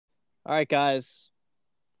All right, guys.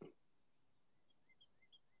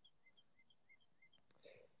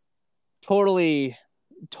 Totally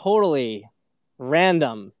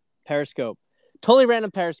random periscope. Totally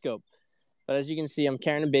random periscope. But as you can see, I'm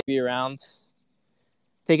carrying a baby around,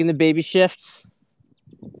 taking the baby shift,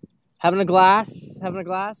 having a glass,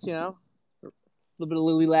 you know, a little bit of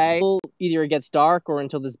Lily Lay. Either it gets dark or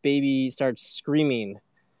until this baby starts screaming.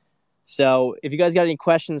 So if you guys got any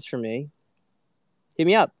questions for me, hit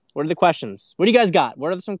me up. What are the questions? What do you guys got?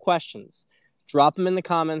 What are some questions? Drop them in the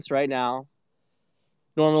comments right now.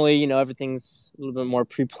 Normally, you know, everything's a little bit more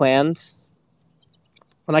pre-planned.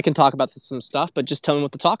 And I can talk about some stuff, but just tell me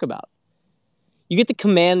what to talk about. You get to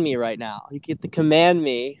command me right now. You get to command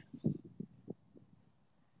me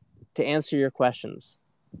to answer your questions.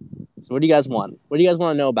 So what do you guys want? What do you guys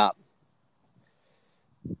want to know about?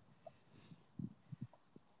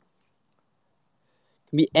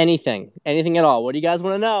 It can be anything. Anything at all. What do you guys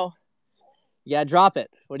want to know? You gotta drop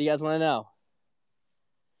it. What do you guys want to know?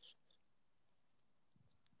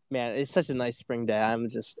 Man, it's such a nice spring day. I'm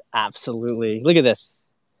just absolutely... Look at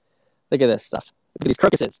this. Look at this stuff. Look at these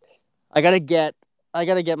crocuses. I gotta get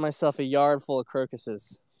myself a yard full of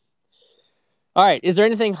crocuses. All right. Is there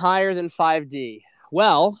anything higher than 5D?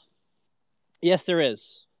 Well, yes, there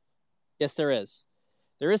is. Yes, there is.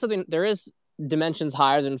 There is dimensions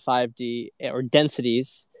higher than 5D or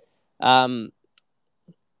densities.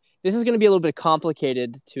 This is going to be a little bit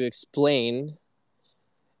complicated to explain.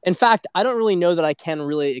 In fact, I don't really know that I can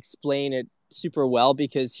really explain it super well,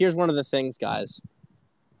 because here's one of the things, guys.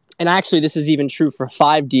 And actually, this is even true for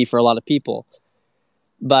 5D for a lot of people.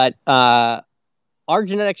 But our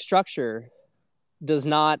genetic structure does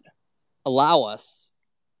not allow us.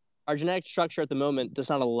 Our genetic structure at the moment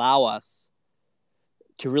does not allow us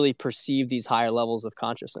to really perceive these higher levels of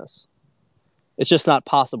consciousness. It's just not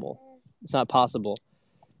possible. It's not possible.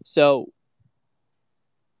 So,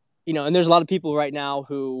 you know, and there's a lot of people right now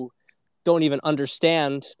who don't even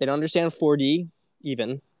understand. They don't understand 4D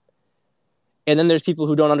even. And then there's people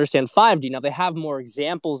who don't understand 5D. Now, they have more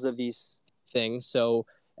examples of these things, so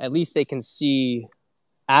at least they can see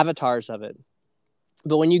avatars of it.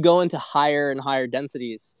 But when you go into higher and higher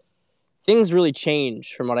densities, things really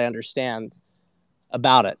change from what I understand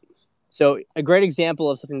about it. So a great example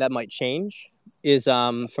of something that might change is,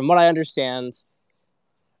 from what I understand.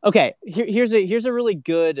 Okay, here's a really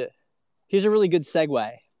good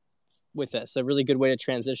segue with this. A really good way to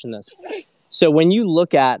transition this. So when you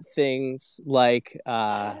look at things like,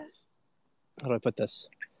 how do I put this?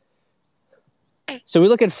 So we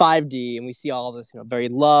look at 5D and we see all this, you know, very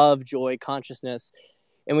love, joy, consciousness,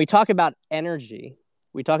 and we talk about energy.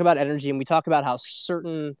 We talk about energy, and we talk about how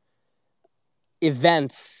certain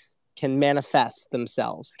events can manifest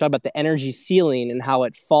themselves. We talk about the energy ceiling and how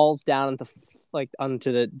it falls down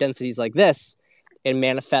onto the densities like this and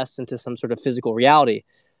manifests into some sort of physical reality.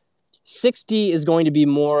 6D is going to be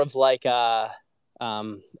more of like a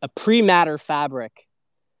pre-matter fabric,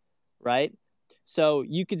 right? So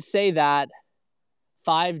you could say that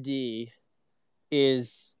 5D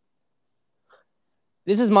is...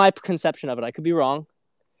 This is my conception of it. I could be wrong.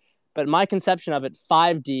 But my conception of it,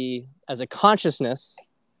 5D as a consciousness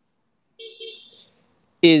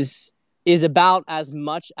is about as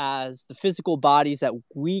much as the physical bodies that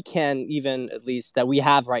we can even, at least, that we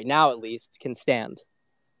have right now at least, can stand.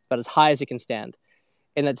 About as high as it can stand.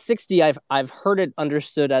 And that 6D, I've heard it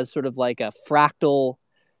understood as sort of like a fractal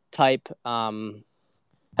type,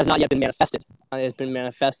 has not yet been manifested. It has been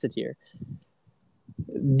manifested here.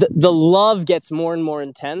 The love gets more and more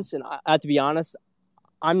intense, and I have to be honest,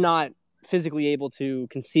 I'm not physically able to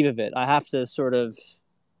conceive of it. I have to sort of,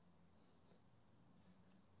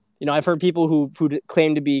 you know, I've heard people who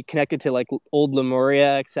claim to be connected to like old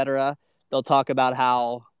Lemuria, etc. They'll talk about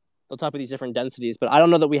these different densities, but I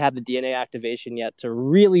don't know that we have the DNA activation yet to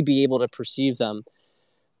really be able to perceive them.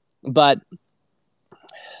 But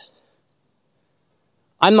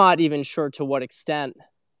I'm not even sure to what extent.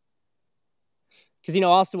 Because, you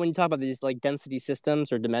know, also when you talk about these like density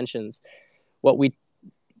systems or dimensions,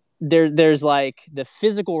 there's like the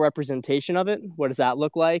physical representation of it. What does that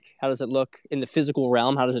look like? How does it look in the physical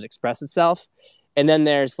realm? How does it express itself? And then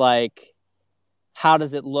there's like, how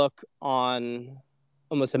does it look on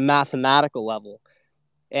almost a mathematical level?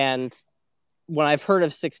 And when I've heard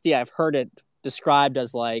of 6D, I've heard it described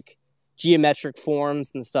as like geometric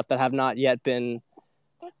forms and stuff that have not yet been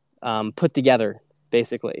put together,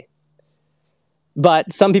 basically.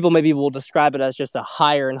 But some people maybe will describe it as just a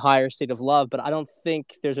higher and higher state of love, but I don't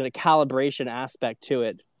think there's a calibration aspect to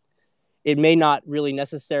it. It may not really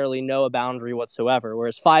necessarily know a boundary whatsoever,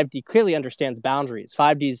 whereas 5D clearly understands boundaries.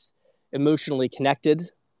 5D's emotionally connected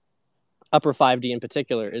upper 5D in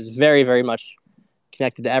particular, is very, very much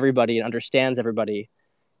connected to everybody and understands everybody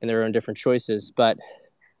and their own different choices. But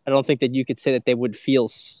I don't think that you could say that they would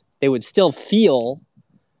still feel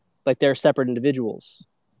like they're separate individuals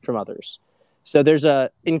from others. So there's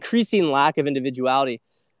a increasing lack of individuality,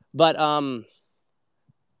 but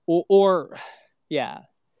yeah,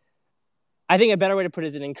 I think a better way to put it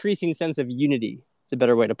is an increasing sense of unity. It's a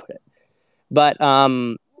better way to put it. But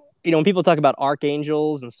when people talk about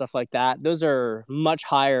archangels and stuff like that, those are much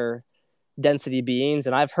higher density beings,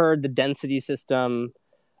 and I've heard the density system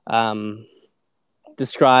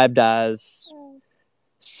described as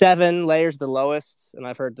 7 layers, the lowest, and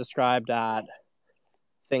I've heard described at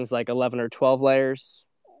things like 11 or 12 layers,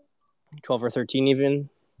 12 or 13 even.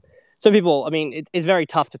 Some people, it's very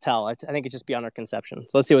tough to tell. I think it's just beyond our conception.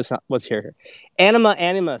 So let's see what's here. Anima,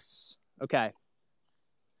 animus. Okay.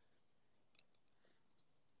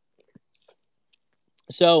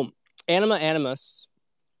 So anima, animus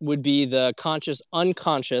would be the conscious,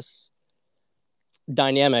 unconscious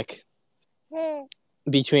dynamic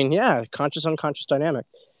between, conscious, unconscious dynamic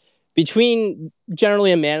between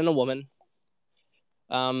generally a man and a woman.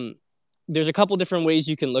 There's a couple different ways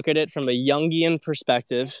you can look at it from a Jungian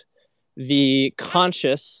perspective. The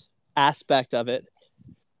conscious aspect of it,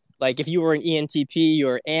 like if you were an ENTP,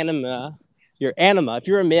 you're anima. If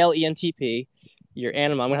you're a male ENTP, you're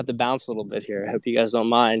anima. I'm gonna have to bounce a little bit here. I hope you guys don't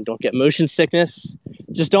mind. Don't get motion sickness.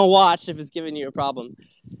 Just don't watch if it's giving you a problem.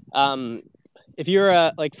 If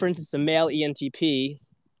you're for instance, a male ENTP,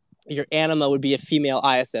 your anima would be a female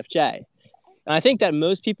ISFJ. And I think that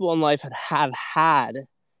most people in life have had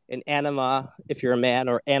an anima if you're a man,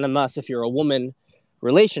 or animus if you're a woman,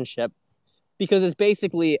 relationship, because it's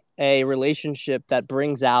basically a relationship that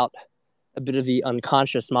brings out a bit of the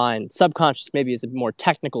unconscious mind. Subconscious maybe is a more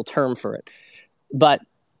technical term for it. But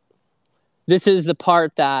this is the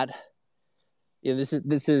part that,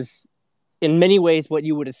 this is in many ways what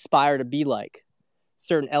you would aspire to be like.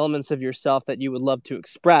 Certain elements of yourself that you would love to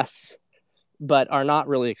express, but are not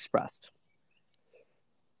really expressed.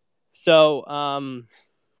 So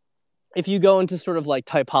if you go into sort of like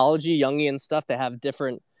typology, Jungian stuff, they have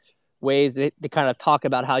different ways they kind of talk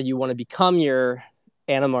about how you want to become your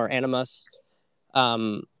anima or animus.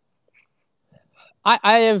 I'm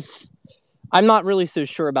not really so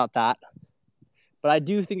sure about that, but I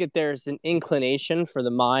do think that there's an inclination for the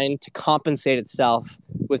mind to compensate itself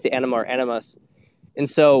with the anima or animus. And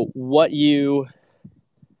so what you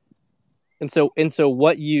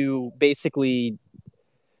basically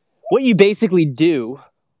do,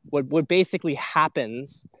 what basically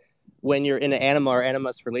happens when you're in an anima or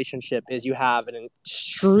animus relationship is you have an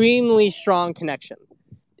extremely strong connection,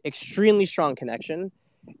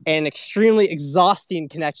 and extremely exhausting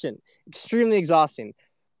connection, extremely exhausting.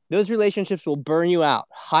 Those relationships will burn you out.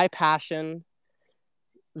 High passion,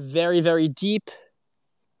 very, very deep,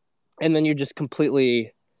 and then you're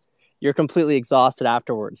completely exhausted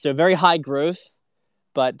afterwards. So very high growth,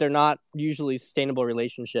 but they're not usually sustainable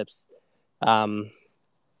relationships.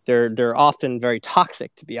 They're often very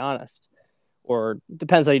toxic, to be honest, or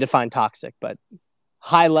depends how you define toxic, but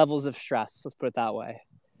high levels of stress, let's put it that way.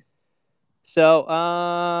 So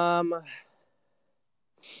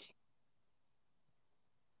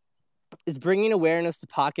is bringing awareness to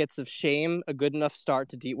pockets of shame a good enough start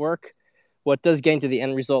to deep work? What does getting to the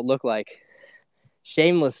end result look like?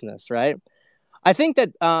 Shamelessness, right? I think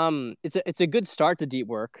that it's a good start to deep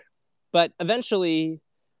work, but eventually.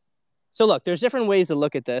 So look, there's different ways to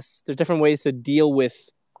look at this. There's different ways to deal with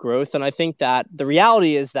growth, and I think that the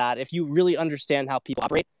reality is that if you really understand how people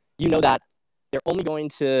operate, you know that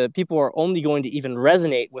people are only going to even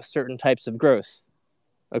resonate with certain types of growth.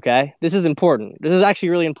 Okay, this is important. This is actually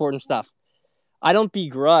really important stuff. I don't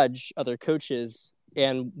begrudge other coaches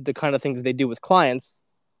and the kind of things that they do with clients,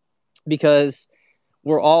 because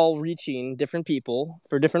we're all reaching different people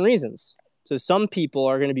for different reasons. So some people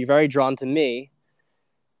are going to be very drawn to me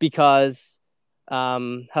because, how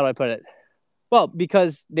do I put it? Well,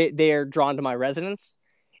 because they are drawn to my resonance,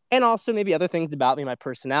 and also maybe other things about me, my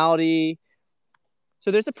personality. So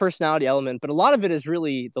there's a personality element, but a lot of it is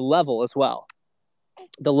really the level as well.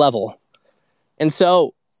 The level. And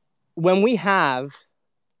so when we have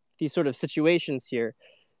these sort of situations here,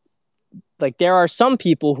 like there are some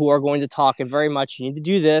people who are going to talk very much, you need to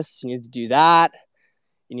do this, you need to do that,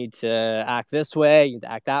 you need to act this way, you need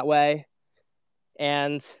to act that way.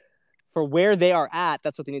 And for where they are at,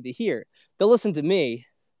 that's what they need to hear. They'll listen to me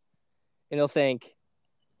and they'll think,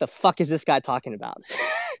 the fuck is this guy talking about?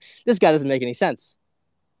 This guy doesn't make any sense.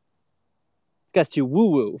 This guy's too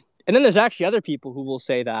woo-woo. And then there's actually other people who will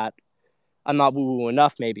say that I'm not woo-woo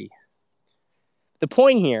enough, maybe. The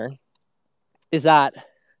point here is that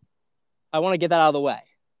I want to get that out of the way.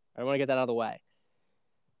 I want to get that out of the way.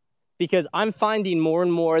 Because I'm finding more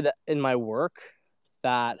and more that in my work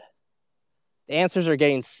that the answers are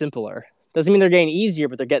getting simpler. Doesn't mean they're getting easier,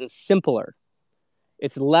 but they're getting simpler.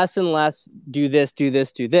 It's less and less do this, do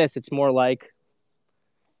this, do this. It's more like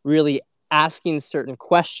really asking certain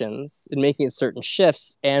questions and making certain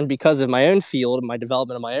shifts. And because of my own field, my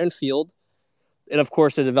development of my own field, and of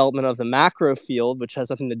course the development of the macro field, which has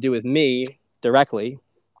nothing to do with me directly,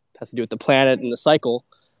 it has to do with the planet and the cycle,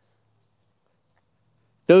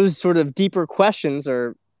 those sort of deeper questions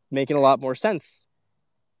are making a lot more sense.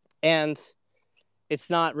 And it's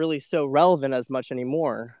not really so relevant as much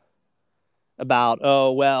anymore about,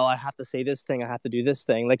 oh, well, I have to say this thing, I have to do this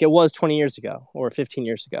thing, like it was 20 years ago or 15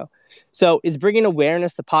 years ago. So is bringing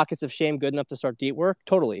awareness to pockets of shame good enough to start deep work?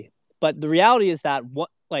 Totally. But the reality is that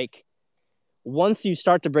once you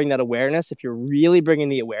start to bring that awareness, if you're really bringing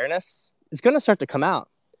the awareness, it's going to start to come out.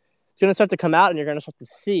 It's going to start to come out, and you're going to start to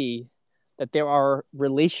see that there are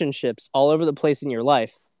relationships all over the place in your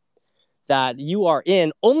life that you are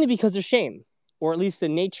in only because of shame, or at least the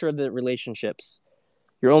nature of the relationships.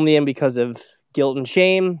 You're only in because of guilt and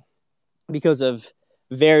shame, because of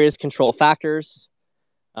various control factors.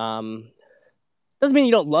 Doesn't mean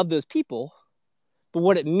you don't love those people, but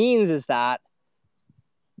what it means is that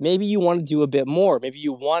maybe you want to do a bit more. Maybe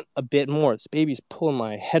you want a bit more. This baby's pulling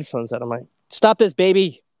my headphones out of my... Stop this,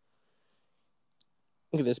 baby!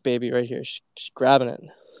 Look at this baby right here. She's grabbing it.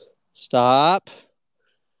 Stop.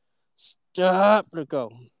 Stop. Let it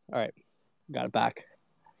go. All right. Got it back.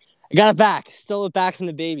 I got it back. Stole it back from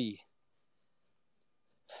the baby.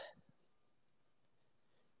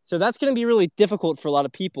 So that's going to be really difficult for a lot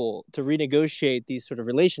of people to renegotiate these sort of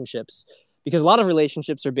relationships, because a lot of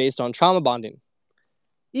relationships are based on trauma bonding.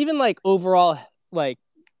 Even like overall, like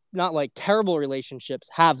not like terrible relationships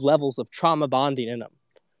have levels of trauma bonding in them.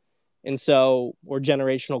 And so, or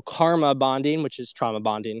generational karma bonding, which is trauma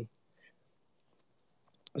bonding.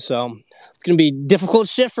 So it's going to be difficult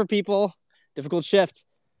shift for people. Difficult shift.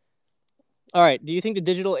 All right. Do you think the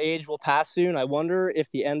digital age will pass soon? I wonder if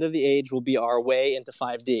the end of the age will be our way into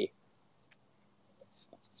 5D.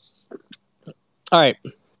 All right.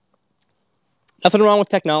 Nothing wrong with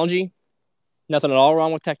technology. Nothing at all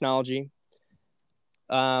wrong with technology.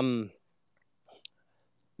 The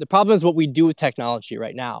problem is what we do with technology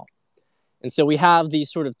right now. And so we have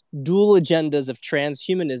these sort of dual agendas of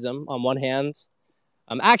transhumanism on one hand.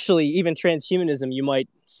 Actually, even transhumanism, you might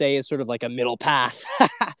say, is sort of like a middle path.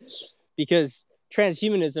 Because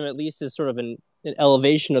transhumanism, at least, is sort of an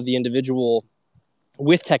elevation of the individual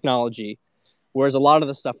with technology, whereas a lot of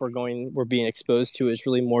the stuff we're being exposed to is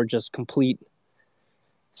really more just complete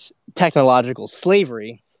technological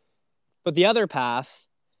slavery. But the other path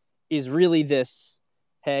is really this: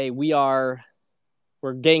 hey, we're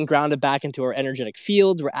getting grounded back into our energetic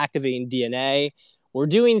fields, we're activating DNA, we're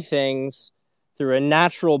doing things through a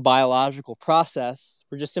natural biological process.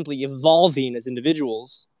 We're just simply evolving as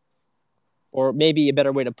individuals. Or maybe a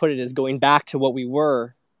better way to put it is going back to what we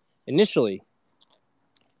were initially.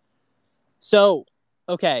 So,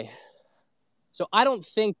 okay. So I don't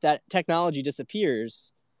think that technology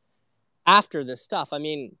disappears after this stuff. I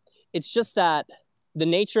mean, it's just that the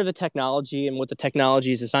nature of the technology and what the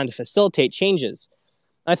technology is designed to facilitate changes.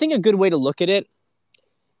 I think a good way to look at it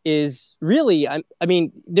is really, I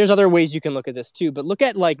mean, there's other ways you can look at this too, but look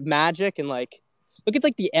at like magic and like, look at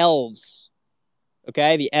like the elves,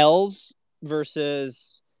 okay? The elves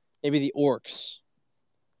versus maybe the orcs.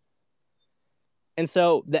 And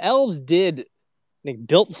so the elves they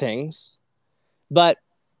built things, but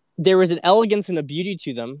there was an elegance and a beauty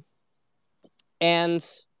to them. And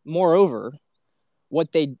moreover,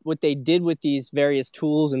 what they did with these various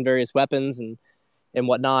tools and various weapons and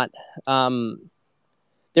whatnot,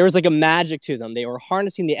 there was like a magic to them. They were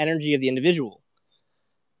harnessing the energy of the individual.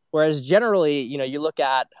 Whereas generally, you look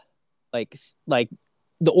at like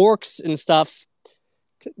the orcs and stuff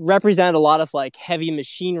represent a lot of like heavy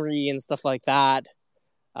machinery and stuff like that.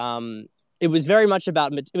 It was very much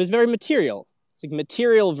about, it was very material. It's like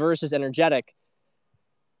material versus energetic.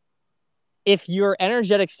 If your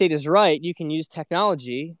energetic state is right, you can use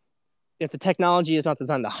technology. If the technology is not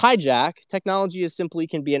designed to hijack, technology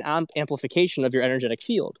can be an amplification of your energetic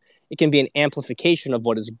field. It can be an amplification of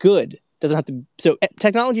what is good. So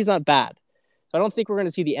technology is not bad. So I don't think we're going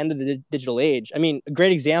to see the end of the digital age. I mean, a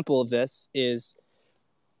great example of this is,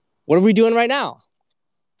 what are we doing right now?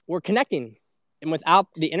 We're connecting. And without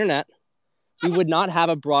the internet, we would not have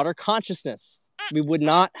a broader consciousness. We would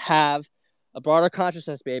not have a broader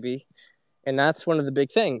consciousness, baby. And that's one of the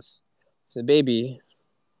big things. So the baby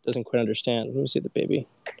doesn't quite understand. Let me see the baby.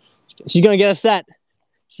 She's She's going to get upset.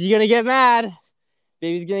 She's going to get mad.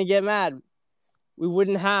 Baby's going to get mad. We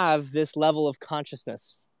wouldn't have this level of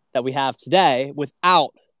consciousness that we have today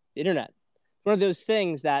without the internet. It's one of those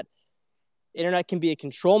things that internet can be a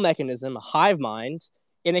control mechanism, a hive mind,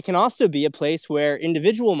 and it can also be a place where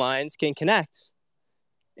individual minds can connect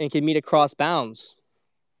and can meet across bounds.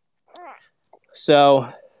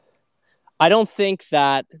 So I don't think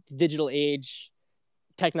that digital age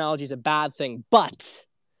technology is a bad thing, but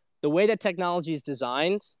the way that technology is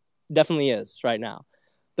designed definitely is right now.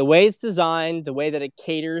 The way it's designed, the way that it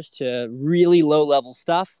caters to really low-level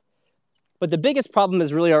stuff. But the biggest problem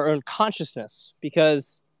is really our own consciousness,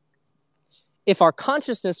 because if our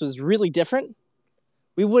consciousness was really different,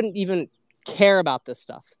 we wouldn't even care about this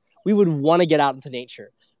stuff. We would want to get out into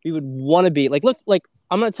nature. We would want to be like, look, like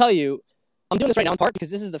I'm going to tell you, I'm doing this right now in part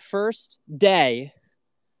because this is the first day.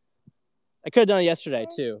 I could have done it yesterday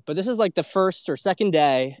too, but this is like the first or second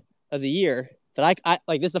day of the year that I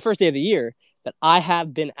like. This is the first day of the year that I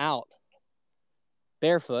have been out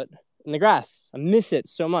barefoot in the grass. I miss it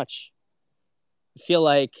so much. I feel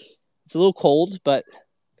like it's a little cold, but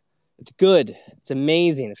it's good. It's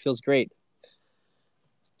amazing. It feels great.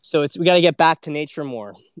 So we got to get back to nature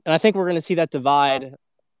more. And I think we're going to see that divide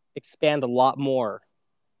expand a lot more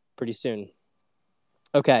pretty soon.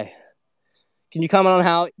 Okay. Can you comment on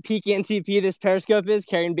how peak NTP this periscope is,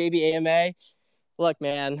 carrying baby AMA? Look,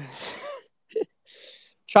 man,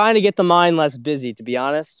 trying to get the mind less busy, to be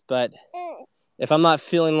honest. But if I'm not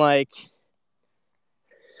feeling like...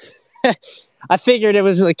 I figured it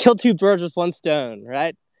was like kill two birds with one stone,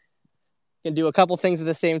 right? Can do a couple things at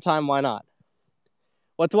the same time. Why not?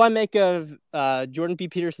 What do I make of Jordan B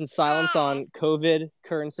Peterson's silence on COVID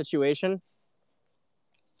current situation?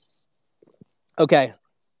 Okay.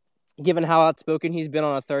 Given how outspoken he's been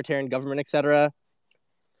on authoritarian government, etc.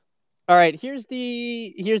 All right, here's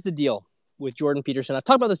the deal with Jordan Peterson. I've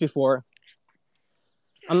talked about this before.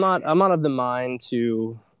 I'm not of the mind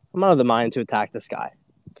to attack this guy.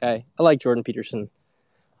 Okay, I like Jordan Peterson.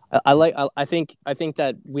 I think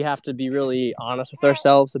that we have to be really honest with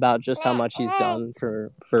ourselves about just how much he's done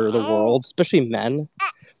for the world, especially men.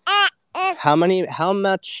 How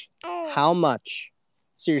much?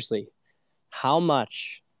 Seriously, how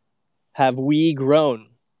much have we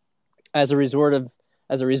grown as a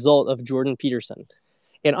result of Jordan Peterson?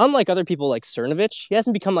 And unlike other people like Cernovich, he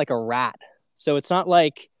hasn't become like a rat. So it's not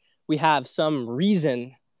like we have some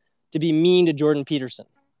reason to be mean to Jordan Peterson.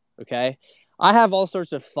 Okay? I have all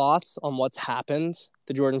sorts of thoughts on what's happened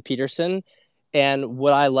to Jordan Peterson, and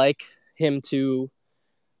would I like him to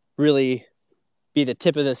really be the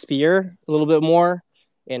tip of the spear a little bit more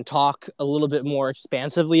and talk a little bit more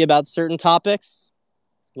expansively about certain topics,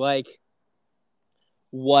 like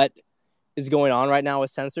what is going on right now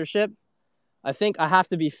with censorship. I think I have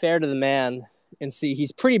to be fair to the man and see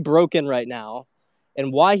he's pretty broken right now.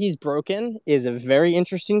 And why he's broken is a very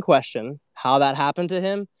interesting question. How that happened to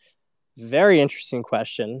him, very interesting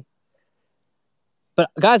question. But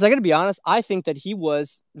guys, I got to be honest, I think that he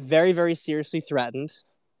was very, very seriously threatened.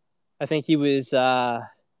 I think he was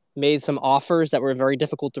made some offers that were very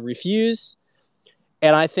difficult to refuse.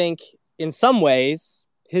 And I think in some ways,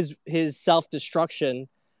 his self-destruction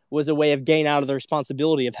was a way of getting out of the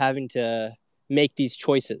responsibility of having to make these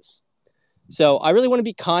choices. So I really want to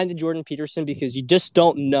be kind to Jordan Peterson because you just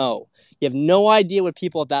don't know. You have no idea what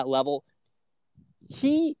people at that level.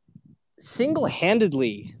 He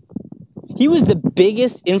single-handedly, he was the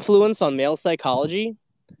biggest influence on male psychology.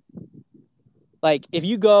 Like, if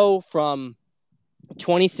you go from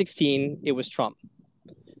 2016, it was Trump.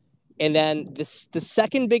 And then the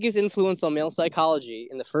second biggest influence on male psychology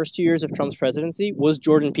in the first 2 years of Trump's presidency was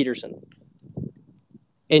Jordan Peterson.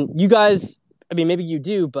 And you guys, I mean, maybe you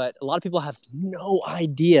do, but a lot of people have no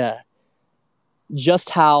idea just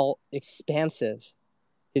how expansive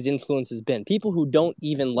his influence has been. People who don't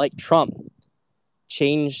even like Trump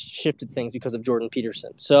shifted things because of Jordan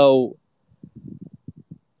Peterson. So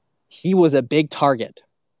he was a big target.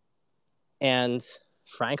 And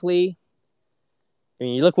frankly, I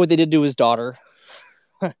mean, you look what they did to his daughter.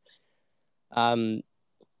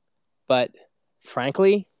 But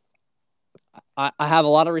frankly, I have a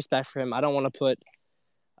lot of respect for him. I don't want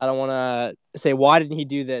to say, why didn't he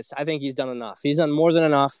do this? I think he's done enough. He's done more than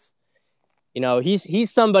enough. You know,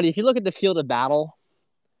 he's somebody, if you look at the field of battle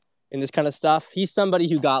in this kind of stuff, he's somebody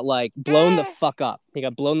who got like blown the fuck up. He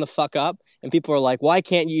got blown the fuck up. And people are like, why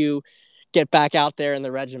can't you get back out there in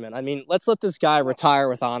the regiment? I mean, let's let this guy retire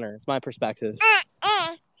with honor. It's my perspective.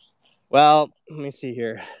 Well, let me see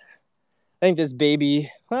here. I think this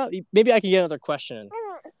baby, well, maybe I can get another question.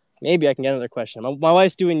 My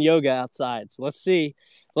wife's doing yoga outside, so let's see.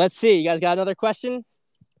 Let's see. You guys got another question?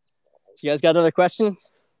 You guys got another question?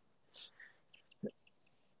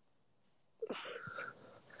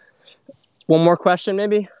 One more question,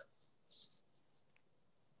 maybe?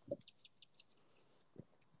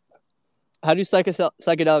 How do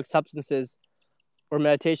psychedelic substances or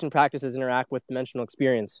meditation practices interact with dimensional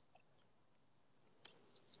experience?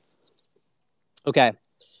 Okay,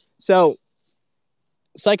 so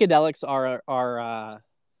psychedelics are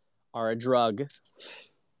a drug.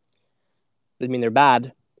 Doesn't mean they're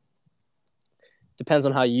bad. Depends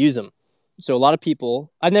on how you use them. So a lot of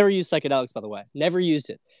people, I've never used psychedelics, by the way. Never used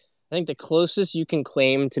it. I think the closest you can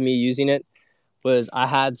claim to me using it was I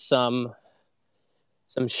had some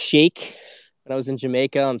shake when I was in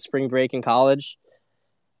Jamaica on spring break in college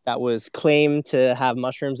that was claimed to have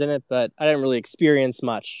mushrooms in it, but I didn't really experience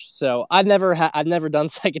much. So I've never done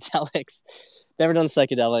psychedelics, never done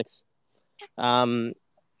psychedelics.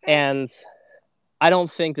 And I don't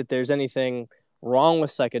think that there's anything wrong with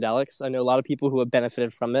psychedelics. I know a lot of people who have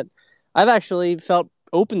benefited from it. I've actually felt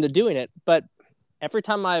open to doing it, but every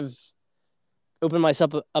time I've opened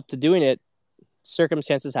myself up to doing it,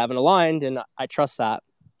 circumstances haven't aligned, and I trust that.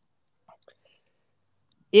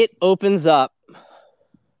 It opens up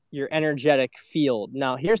your energetic field.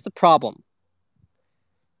 Now, here's the problem.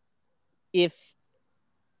 If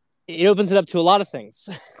it opens it up to a lot of things,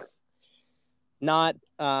 not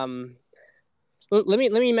let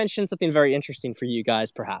me mention something very interesting for you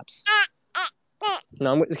guys, perhaps.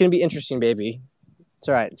 No, it's going to be interesting, baby. It's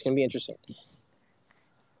all right. It's going to be interesting.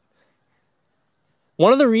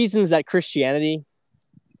 One of the reasons that Christianity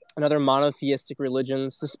and other monotheistic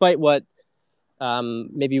religions, despite what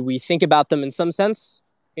maybe we think about them in some sense,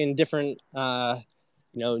 in different,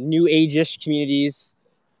 new age-ish communities,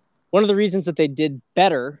 one of the reasons that they did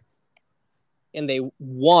better and they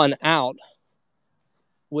won out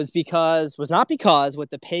was not because what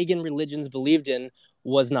the pagan religions believed in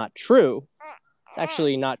was not true. It's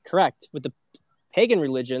actually not correct. What the pagan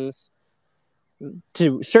religions,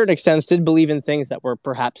 to certain extents, did believe in things that were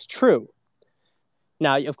perhaps true.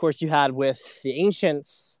 Now, of course, you had with the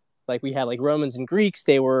ancients, like we had like Romans and Greeks,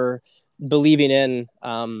 they were believing in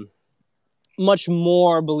much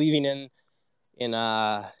more believing in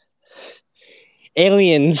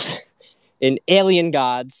aliens, in alien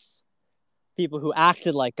gods, people who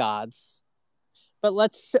acted like gods. But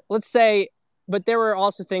let's say, but there were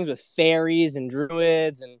also things with fairies and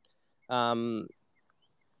druids and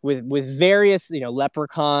with various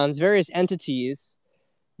leprechauns, various entities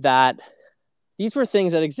that these were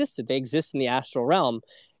things that existed. They exist in the astral realm,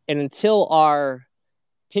 and until our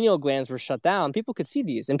pineal glands were shut down, people could see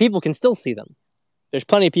these, and people can still see them. There's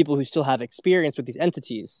plenty of people who still have experience with these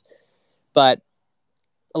entities, but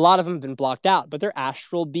a lot of them have been blocked out, but they're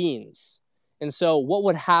astral beings. And so what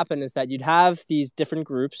would happen is that you'd have these different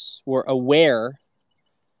groups who were aware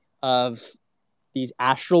of these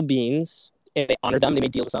astral beings, and they honor them, they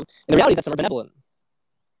made deals with them. And the reality is that some are benevolent.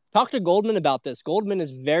 Talk to Goldman about this. Goldman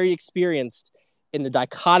is very experienced in the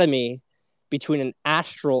dichotomy between an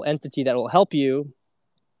astral entity that will help you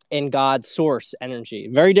and God's source energy.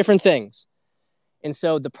 Very different things. And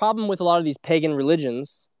so the problem with a lot of these pagan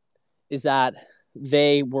religions is that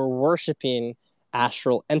they were worshiping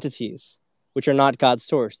astral entities, which are not God's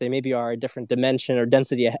source. They maybe are a different dimension or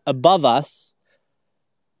density above us,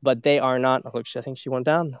 but they are not. Oh, I think she went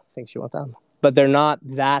down. But they're not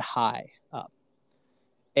that high up.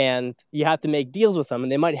 And you have to make deals with them,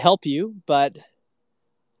 and they might help you, but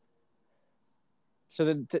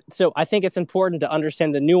so I think it's important to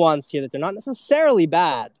understand the nuance here that they're not necessarily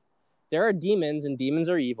bad. There are demons, and demons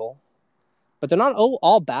are evil, but they're not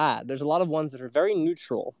all bad. There's a lot of ones that are very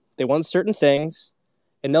neutral. They want certain things,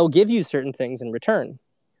 and they'll give you certain things in return.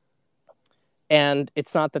 And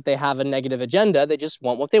it's not that they have a negative agenda. They just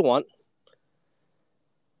want what they want.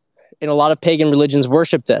 And a lot of pagan religions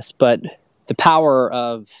worship this, but the power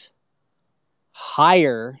of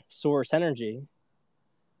higher source energy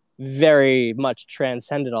very much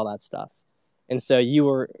transcended all that stuff. And so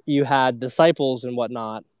you had disciples and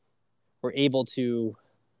whatnot were able to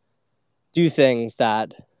do things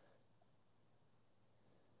that,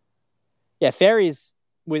 fairies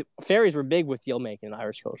were big with deal making in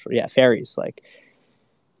Irish culture. Yeah, fairies, like,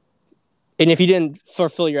 and if you didn't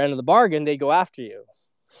fulfill your end of the bargain, they'd go after you.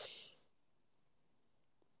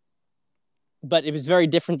 But it was very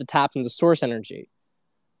different to tap into source energy.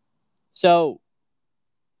 So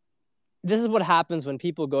this is what happens when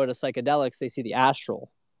people go to psychedelics. They see the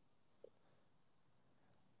astral.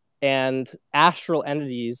 And astral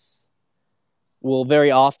entities will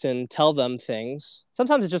very often tell them things.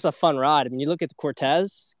 Sometimes it's just a fun ride. I mean, you look at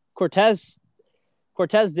Cortez. Cortez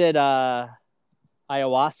did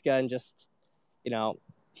ayahuasca and just, he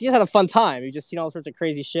just had a fun time. He just seen all sorts of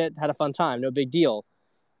crazy shit, had a fun time, no big deal.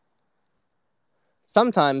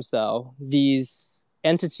 Sometimes, though, these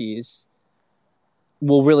entities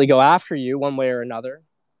will really go after you one way or another.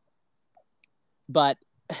 But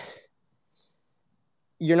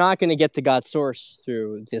you're not going to get to God's source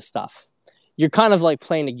through this stuff. You're kind of like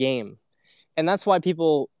playing a game. And that's why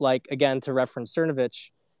people, like, again, to reference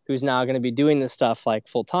Cernovich, who's now going to be doing this stuff like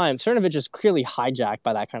full time, Cernovich is clearly hijacked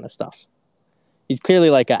by that kind of stuff. He's clearly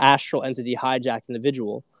like an astral entity hijacked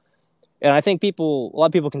individual. And I think a lot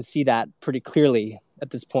of people can see that pretty clearly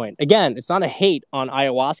at this point. Again, it's not a hate on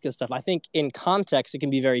ayahuasca stuff. I think in context, it can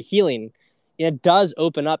be very healing. It does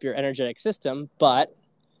open up your energetic system, but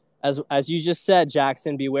as you just said,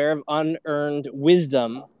 Jackson, beware of unearned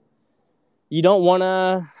wisdom. You don't want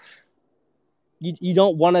to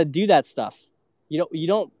do that stuff. You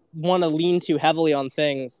don't want to lean too heavily on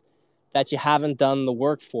things that you haven't done the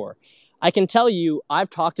work for. I can tell you,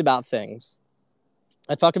 I've talked about things.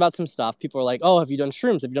 I've talked about some stuff. People are like, oh, have you done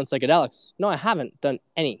shrooms? Have you done psychedelics? No, I haven't done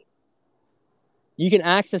any. You can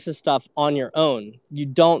access this stuff on your own.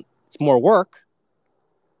 It's more work,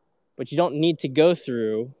 but you don't need to go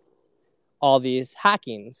through all these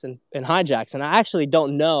hackings and hijacks. And I actually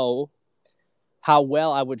don't know how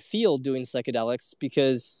well I would feel doing psychedelics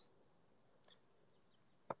because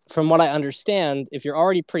from what I understand, if you're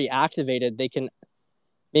already pretty activated, they can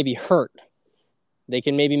maybe hurt. They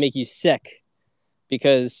can maybe make you sick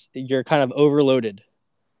because you're kind of overloaded.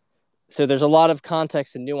 So there's a lot of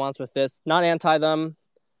context and nuance with this. Not anti them.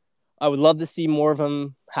 I would love to see more of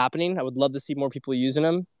them happening. I would love to see more people using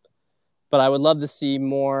them. But I would love to see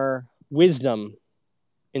more wisdom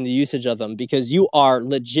in the usage of them because you are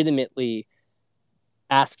legitimately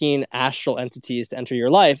asking astral entities to enter your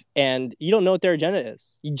life and you don't know what their agenda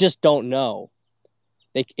is. You just don't know.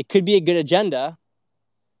 It could be a good agenda.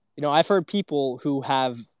 I've heard people who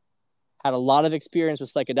have had a lot of experience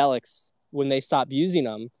with psychedelics when they stopped using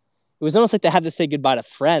them. It was almost like they had to say goodbye to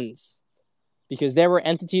friends because there were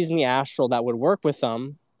entities in the astral that would work with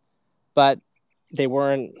them, but they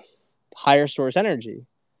weren't higher source energy.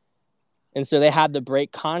 And so they had to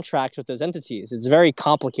break contracts with those entities. It's very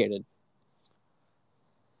complicated.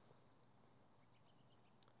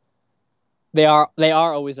 They are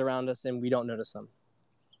always around us and we don't notice them.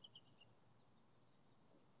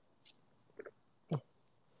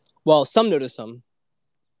 Well, some notice them.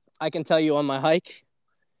 I can tell you on my hike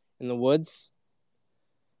in the woods,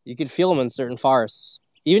 you could feel them in certain forests.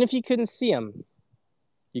 Even if you couldn't see them,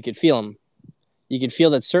 you could feel them. You could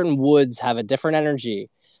feel that certain woods have a different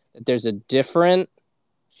energy, that there's a different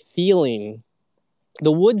feeling.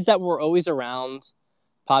 The woods that were always around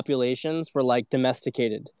populations were like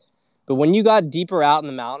domesticated. But when you got deeper out in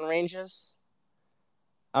the mountain ranges,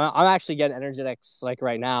 I'm actually getting energetics like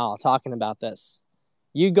right now talking about this.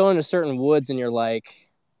 You go into certain woods and you're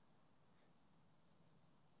like,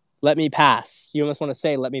 let me pass. You almost want to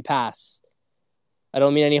say, let me pass. I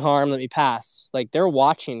don't mean any harm. Let me pass. Like they're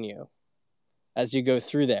watching you as you go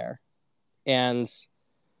through there. And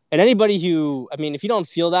anybody if you don't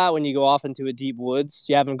feel that when you go off into a deep woods,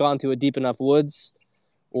 you haven't gone to a deep enough woods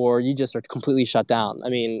or you just are completely shut down.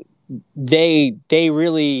 They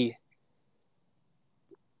really,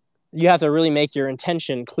 you have to really make your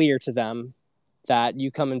intention clear to them that you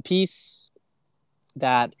come in peace,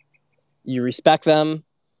 that you respect them,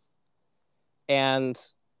 and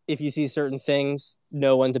if you see certain things,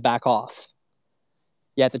 know when to back off.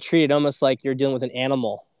 You have to treat it almost like you're dealing with an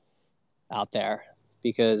animal out there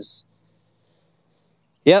because,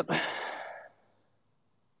 yep,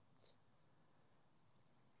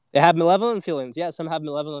 they have malevolent feelings. Yeah, some have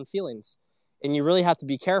malevolent feelings, and you really have to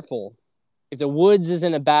be careful. If the woods is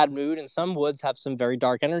in a bad mood, and some woods have some very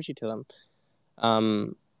dark energy to them, I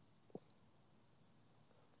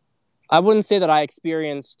wouldn't say that I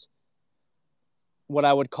experienced what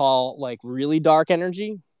I would call like really dark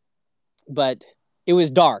energy, but it was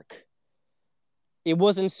dark. It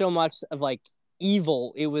wasn't so much of like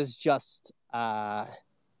evil. It was just, it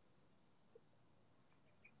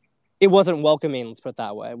wasn't welcoming. Let's put it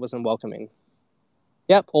that way. It wasn't welcoming.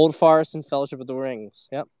 Yep. Old Forest and Fellowship of the Rings.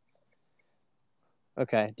 Yep.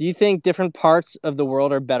 Okay. Do you think different parts of the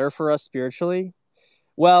world are better for us spiritually?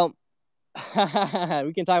 Well,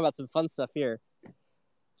 we can talk about some fun stuff here.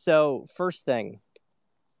 So first thing,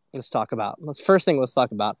 let's talk about.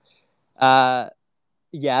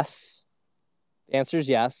 Yes. The answer is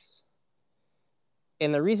yes.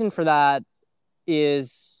 And the reason for that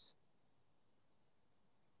is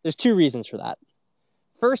there's two reasons for that.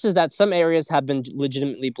 First is that some areas have been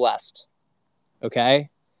legitimately blessed. Okay?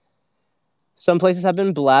 Some places have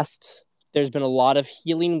been blessed There's been a lot of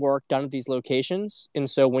healing work done at these locations. And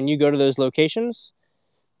so when you go to those locations,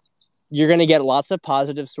 you're going to get lots of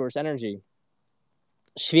positive source energy.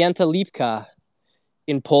 Święta Lipka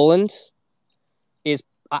in Poland is,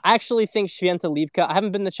 I actually think Święta Lipka, I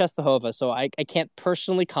haven't been to Częstochowa, so I can't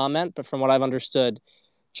personally comment, but from what I've understood,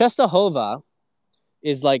 Częstochowa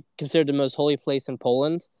is like considered the most holy place in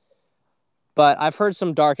Poland. But I've heard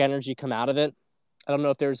some dark energy come out of it. I don't know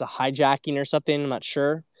if there's a hijacking or something. I'm not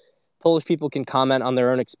sure. Polish people can comment on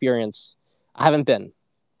their own experience. I haven't been.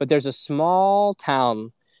 But there's a small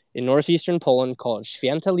town in northeastern Poland called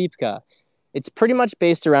Święta Lipka. It's pretty much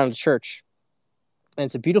based around a church. And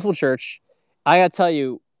it's a beautiful church. I gotta tell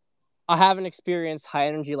you, I haven't experienced high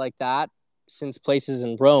energy like that since places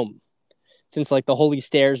in Rome. Since like the Holy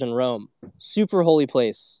Stairs in Rome. Super holy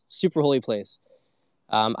place. Super holy place.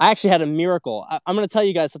 I actually had a miracle. I'm going to tell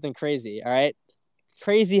you guys something crazy, all right?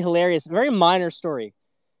 Crazy, hilarious, very minor story.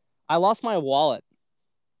 I lost my wallet.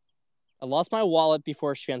 I lost my wallet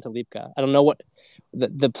before Święta Lipka. I don't know what...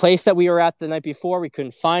 The place that we were at the night before, we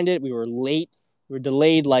couldn't find it. We were late. We were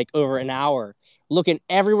delayed like over an hour. Looking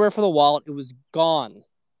everywhere for the wallet. It was gone.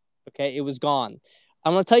 Okay? It was gone.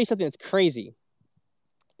 I'm going to tell you something that's crazy.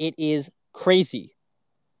 It is crazy.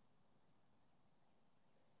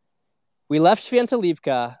 We left Święta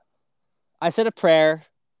Lipka. I said a prayer,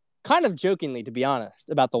 kind of jokingly, to be honest,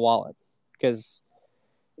 about the wallet. Because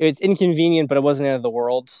it's inconvenient, but it wasn't the end of the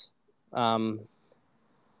world. And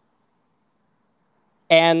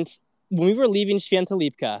when we were leaving Święta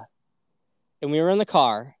Lipka, and we were in the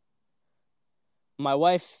car, my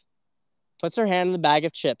wife puts her hand in the bag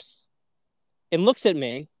of chips and looks at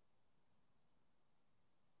me.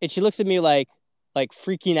 And she looks at me like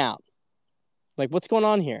freaking out. Like, what's going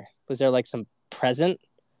on here? Was there like some present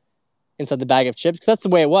inside the bag of chips? Because that's the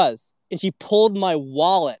way it was. And she pulled my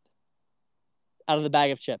wallet out of the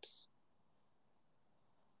bag of chips.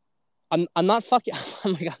 I'm not fucking.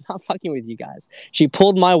 I'm not fucking with you guys. She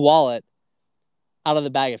pulled my wallet out of the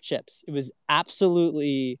bag of chips. It was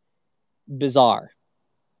absolutely bizarre.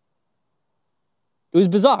 It was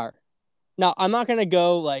bizarre. Now, I'm not gonna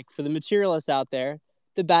go like for the materialists out there.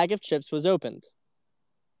 The bag of chips was opened.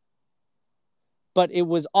 But it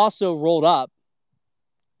was also rolled up,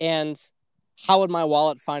 and how would my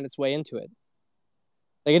wallet find its way into it?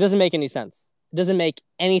 Like, it doesn't make any sense. It doesn't make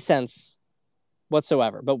any sense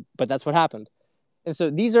whatsoever, but that's what happened. And so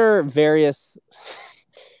these are various...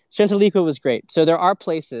 Święta Lipka was great. So there are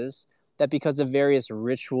places that because of various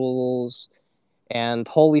rituals and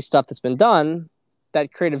holy stuff that's been done,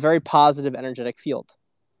 that create a very positive energetic field.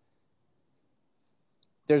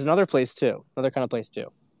 There's another place too, another kind of place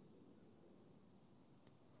too.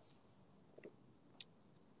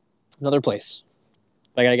 Another place.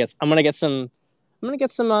 I'm gonna get some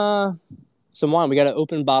wine. We got an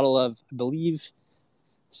open bottle of, I believe,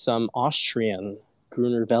 some Austrian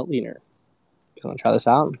Gruner Veltliner. You guys want to try this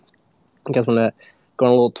out? You guys want to go on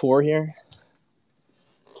a little tour here?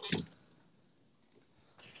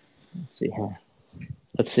 Let's see here.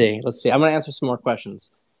 Let's see. I'm gonna answer some more questions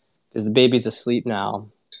because the baby's asleep now,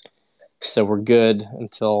 so we're good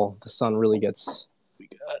until the sun really gets. We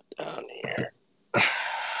got down here.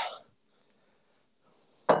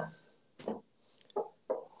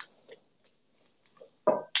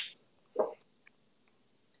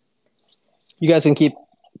 You guys can keep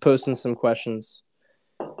posting some questions,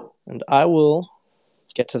 and I will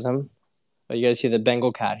get to them. Oh, you guys see the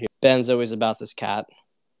Bengal cat here. Ben's always about this cat.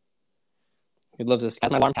 He loves this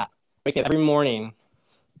cat. My alarm cat. Wakes me up every morning.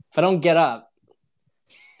 If I don't get up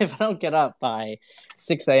by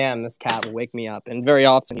 6 a.m., this cat will wake me up. And very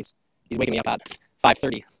often he's waking me up at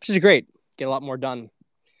 5:30, which is great. Get a lot more done.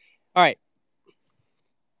 All right.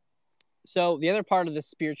 So the other part of this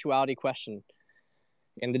spirituality question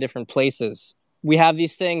in the different places, we have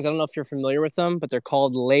these things. I don't know if you're familiar with them, but they're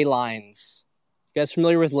called ley lines. You guys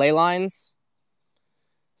familiar with ley lines?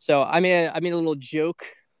 So I made a little joke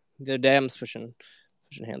the other day. I'm switching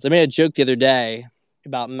hands. I made a joke the other day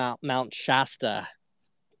about Mount Shasta,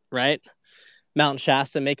 right? Mount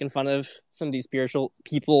Shasta, making fun of some of these spiritual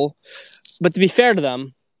people. But to be fair to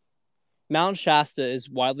them, Mount Shasta is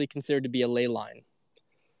widely considered to be a ley line.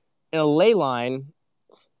 And a ley line,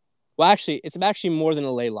 well, actually, it's actually more than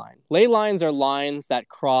a ley line. Ley lines are lines that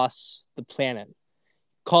cross the planet.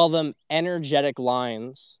 Call them energetic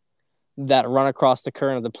lines that run across the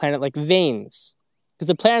current of the planet like veins. Because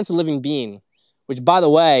the planet's a living being, which, by the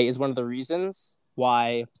way, is one of the reasons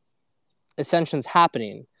why ascension's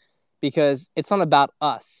happening. Because it's not about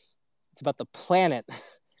us. It's about the planet.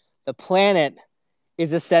 The planet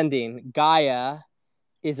is ascending. Gaia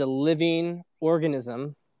is a living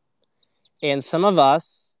organism. And some of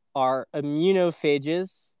us are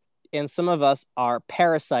immunophages, and some of us are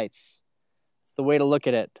parasites. It's the way to look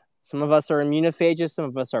at it. Some of us are immunophages, some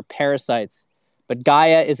of us are parasites. But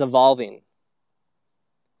Gaia is evolving.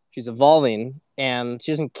 She's evolving, and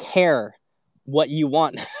she doesn't care what you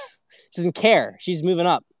want. She doesn't care. She's moving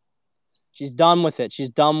up. She's done with it. She's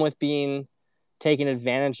done with being taken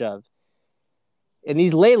advantage of. And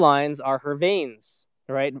these ley lines are her veins,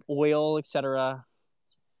 right? Oil, etc.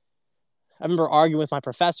 I remember arguing with my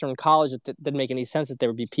professor in college that it didn't make any sense that there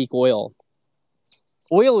would be peak oil.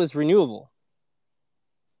 Oil is renewable.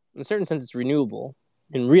 In a certain sense, it's renewable.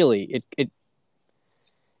 And really,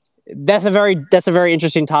 that's a very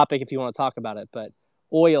interesting topic if you want to talk about it. But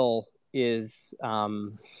oil is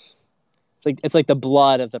it's like the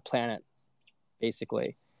blood of the planet,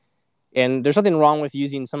 basically. And there's nothing wrong with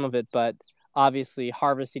using some of it, but obviously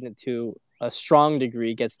harvesting it to a strong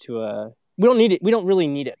degree gets to a... We don't need it. We don't really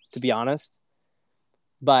need it, to be honest.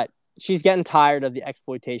 But she's getting tired of the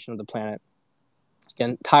exploitation of the planet. She's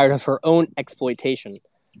getting tired of her own exploitation.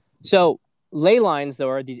 So ley lines, though,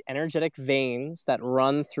 are these energetic veins that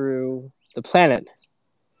run through the planet.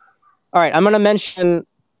 All right, I'm going to mention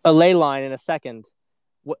a ley line in a second.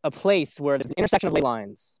 A place where there's an intersection of ley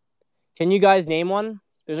lines. Can you guys name one?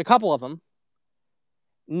 There's a couple of them.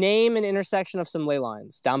 Name an intersection of some ley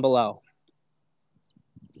lines down below.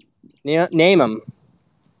 Name them.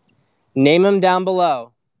 Name them down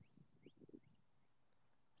below.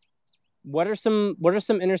 What are some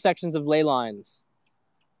intersections of ley lines?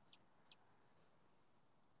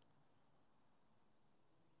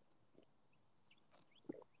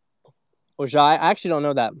 Ojai, I actually don't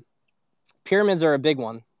know that. Pyramids are a big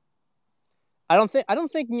one. I don't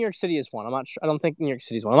think New York City is one. I don't think New York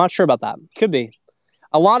City is one. I'm not sure about that. Could be.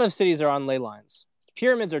 A lot of cities are on ley lines.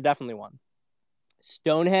 Pyramids are definitely one.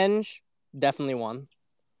 Stonehenge, definitely one.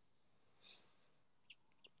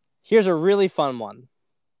 Here's a really fun one.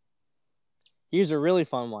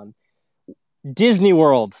 Disney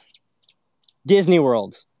World.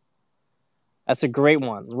 That's a great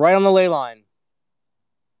one. Right on the ley line.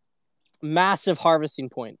 Massive harvesting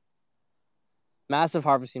point.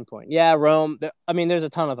 Yeah, Rome. There's a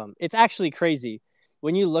ton of them. It's actually crazy.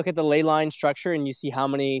 When you look at the ley line structure and you see how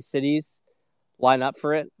many cities line up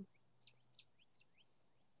for it,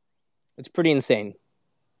 it's pretty insane.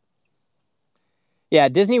 Yeah,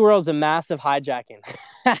 Disney World's a massive hijacking.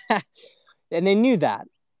 And they knew that.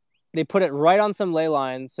 They put it right on some ley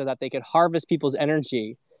lines so that they could harvest people's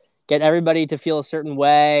energy, get everybody to feel a certain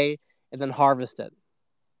way, and then harvest it.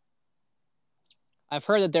 I've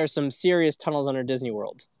heard that there's some serious tunnels under Disney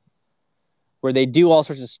World where they do all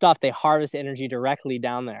sorts of stuff. They harvest energy directly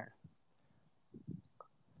down there.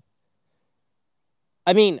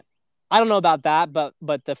 I don't know about that, but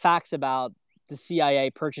the facts about the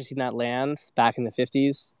CIA purchasing that land back in the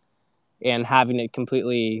 50s and having it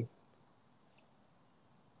completely,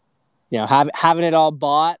 having it all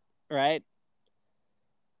bought, right?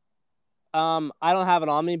 I don't have it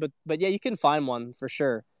on me, but yeah, you can find one for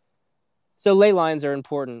sure. So ley lines are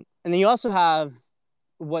important. And then you also have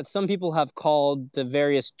what some people have called the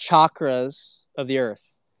various chakras of the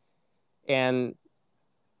earth. And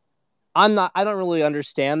I don't really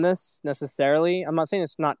understand this necessarily. I'm not saying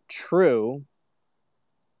it's not true,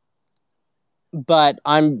 but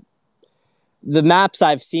the maps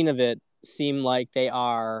I've seen of it seem like they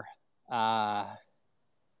are, the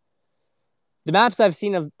maps I've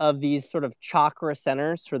seen of these sort of chakra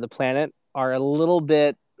centers for the planet are a little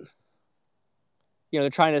bit, they're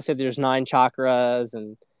trying to say there's 9 chakras,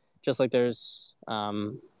 and just like there's,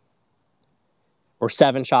 or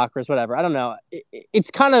 7 chakras, whatever. I don't know. It's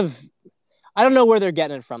kind of, I don't know where they're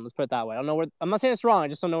getting it from. Let's put it that way. I'm not saying it's wrong. I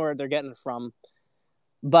just don't know where they're getting it from.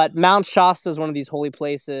 But Mount Shasta is one of these holy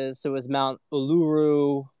places. So is Mount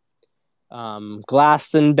Uluru,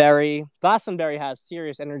 Glastonbury. Glastonbury has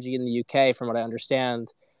serious energy in the UK, from what I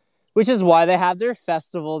understand, which is why they have their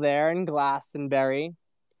festival there in Glastonbury.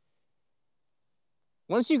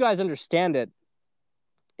 Once you guys understand it,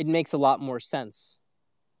 it makes a lot more sense.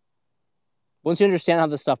 Once you understand how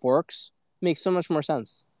this stuff works, it makes so much more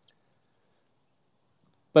sense.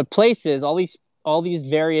 But places, all these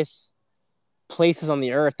various places on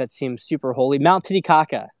the earth that seem super holy. Mount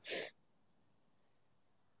Titicaca.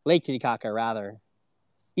 Lake Titicaca, rather.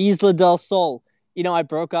 Isla del Sol. I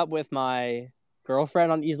broke up with my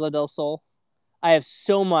girlfriend on Isla del Sol. I have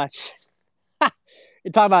so much.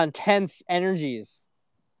 You talk about intense energies.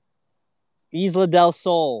 Isla del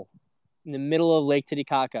Sol, in the middle of Lake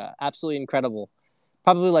Titicaca. Absolutely incredible.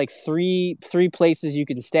 Probably like three places you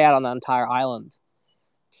can stay at on the entire island.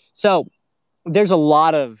 So there's a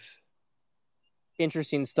lot of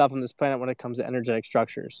interesting stuff on this planet when it comes to energetic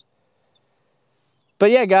structures.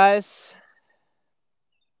 But yeah, guys,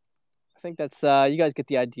 I think that's you guys get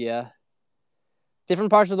the idea.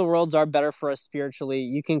 Different parts of the world are better for us spiritually.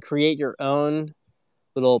 You can create your own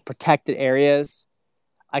little protected areas.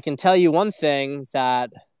 I can tell you one thing,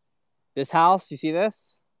 that this house, you see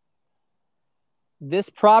this? This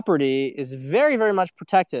property is very, very much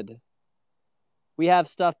protected. We have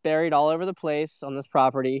stuff buried all over the place on this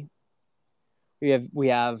property. We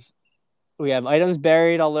have items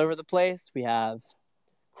buried all over the place. We have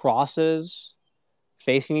crosses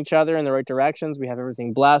facing each other in the right directions. We have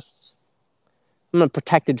everything blessed. I'm a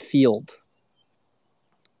protected field.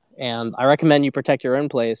 And I recommend you protect your own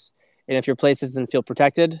place. And if your place doesn't feel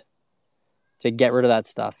protected, to get rid of that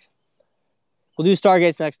stuff. We'll do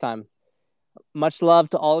Stargates next time. Much love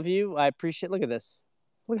to all of you. I appreciate. Look at this.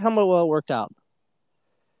 Look how well it worked out.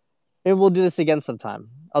 Maybe we'll do this again sometime.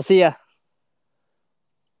 I'll see ya.